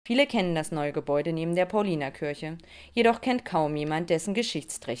Viele kennen das neue Gebäude neben der Paulinerkirche, jedoch kennt kaum jemand dessen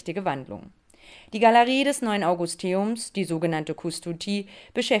geschichtsträchtige Wandlung. Die Galerie des neuen Augusteums, die sogenannte Kustodie,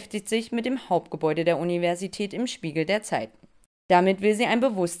 beschäftigt sich mit dem Hauptgebäude der Universität im Spiegel der Zeit. Damit will sie ein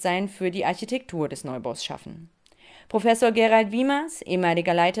Bewusstsein für die Architektur des Neubaus schaffen. Professor Gerald Wiemers,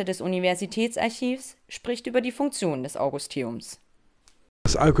 ehemaliger Leiter des Universitätsarchivs, spricht über die Funktion des Augusteums.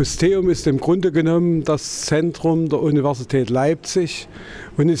 Das Augusteum ist im Grunde genommen das Zentrum der Universität Leipzig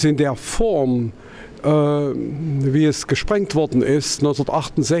und ist in der Form, wie es gesprengt worden ist,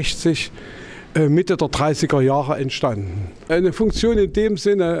 1968, Mitte der 30er Jahre entstanden. Eine Funktion in dem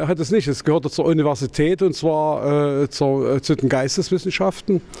Sinne hat es nicht. Es gehörte zur Universität und zwar zu den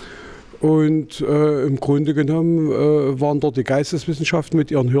Geisteswissenschaften. Und im Grunde genommen waren dort die Geisteswissenschaften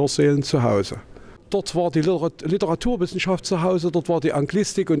mit ihren Hörsälen zu Hause. Dort war die Literaturwissenschaft zu Hause, dort war die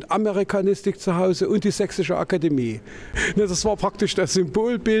Anglistik und Amerikanistik zu Hause und die Sächsische Akademie. Das war praktisch das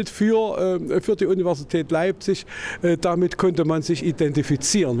Symbolbild für die Universität Leipzig. Damit konnte man sich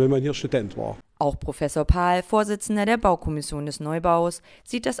identifizieren, wenn man hier Student war. Auch Professor Pahl, Vorsitzender der Baukommission des Neubaus,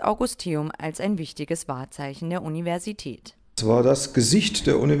 sieht das Augusteum als ein wichtiges Wahrzeichen der Universität. Es war das Gesicht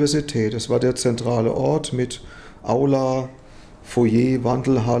der Universität, es war der zentrale Ort mit Aula, Foyer,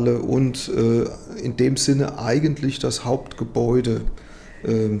 Wandelhalle und in dem Sinne eigentlich das Hauptgebäude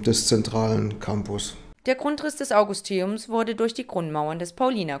des zentralen Campus. Der Grundriss des Augusteums wurde durch die Grundmauern des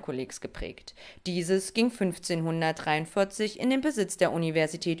Paulinerkollegs geprägt. Dieses ging 1543 in den Besitz der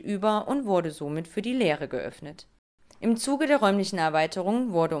Universität über und wurde somit für die Lehre geöffnet. Im Zuge der räumlichen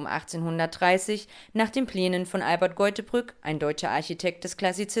Erweiterung wurde um 1830 nach den Plänen von Albert Geutebrück, ein deutscher Architekt des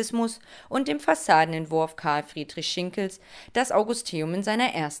Klassizismus, und dem Fassadenentwurf Karl Friedrich Schinkels das Augusteum in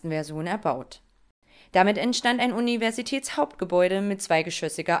seiner ersten Version erbaut. Damit entstand ein Universitätshauptgebäude mit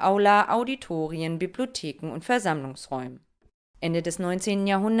zweigeschossiger Aula, Auditorien, Bibliotheken und Versammlungsräumen. Ende des 19.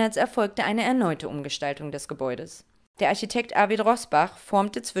 Jahrhunderts erfolgte eine erneute Umgestaltung des Gebäudes. Der Architekt Arvid Roßbach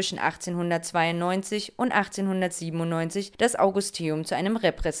formte zwischen 1892 und 1897 das Augusteum zu einem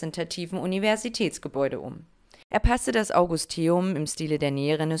repräsentativen Universitätsgebäude um. Er passte das Augusteum im Stile der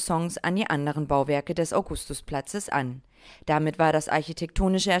Nährenaissance an die anderen Bauwerke des Augustusplatzes an. Damit war das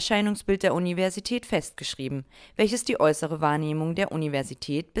architektonische Erscheinungsbild der Universität festgeschrieben, welches die äußere Wahrnehmung der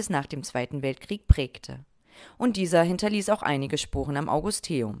Universität bis nach dem Zweiten Weltkrieg prägte. Und dieser hinterließ auch einige Spuren am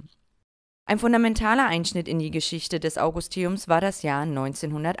Augusteum. Ein fundamentaler Einschnitt in die Geschichte des Augusteums war das Jahr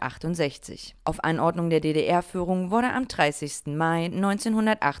 1968. Auf Anordnung der DDR-Führung wurde am 30. Mai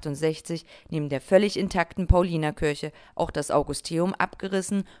 1968 neben der völlig intakten Paulinerkirche auch das Augusteum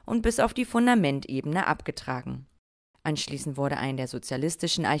abgerissen und bis auf die Fundamentebene abgetragen. Anschließend wurde ein der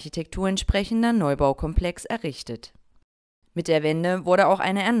sozialistischen Architektur entsprechender Neubaukomplex errichtet. Mit der Wende wurde auch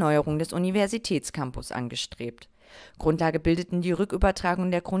eine Erneuerung des Universitätscampus angestrebt. Grundlage bildeten die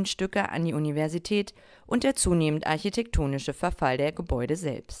Rückübertragung der Grundstücke an die Universität und der zunehmend architektonische Verfall der Gebäude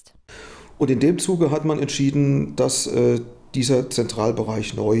selbst. Und in dem Zuge hat man entschieden, dass dieser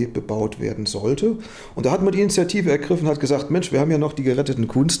Zentralbereich neu bebaut werden sollte. Und da hat man die Initiative ergriffen und hat gesagt, Mensch, wir haben ja noch die geretteten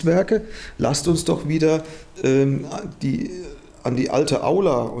Kunstwerke, lasst uns doch wieder an die alte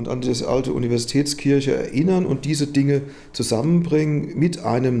Aula und an die alte Universitätskirche erinnern und diese Dinge zusammenbringen mit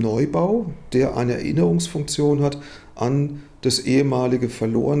einem Neubau, der eine Erinnerungsfunktion hat an das ehemalige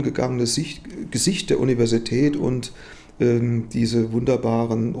verloren gegangene Gesicht der Universität und diese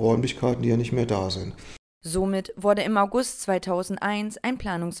wunderbaren Räumlichkeiten, die ja nicht mehr da sind. Somit wurde im August 2001 ein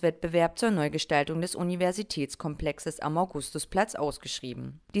Planungswettbewerb zur Neugestaltung des Universitätskomplexes am Augustusplatz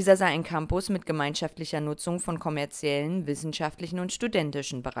ausgeschrieben. Dieser sah einen Campus mit gemeinschaftlicher Nutzung von kommerziellen, wissenschaftlichen und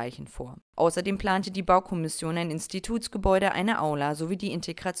studentischen Bereichen vor. Außerdem plante die Baukommission ein Institutsgebäude, eine Aula sowie die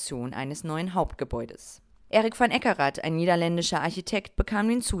Integration eines neuen Hauptgebäudes. Erik van Eckerath, ein niederländischer Architekt, bekam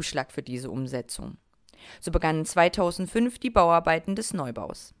den Zuschlag für diese Umsetzung. So begannen 2005 die Bauarbeiten des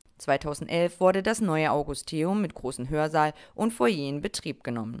Neubaus. 2011 wurde das neue Augusteum mit großem Hörsaal und Foyer in Betrieb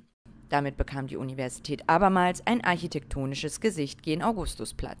genommen. Damit bekam die Universität abermals ein architektonisches Gesicht gen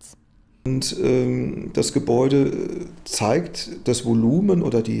Augustusplatz. Und das Gebäude zeigt das Volumen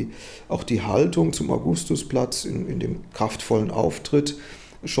oder auch die Haltung zum Augustusplatz in dem kraftvollen Auftritt,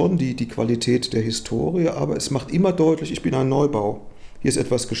 schon die Qualität der Historie, aber es macht immer deutlich, ich bin ein Neubau. Hier ist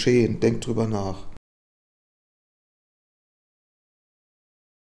etwas geschehen, denkt drüber nach.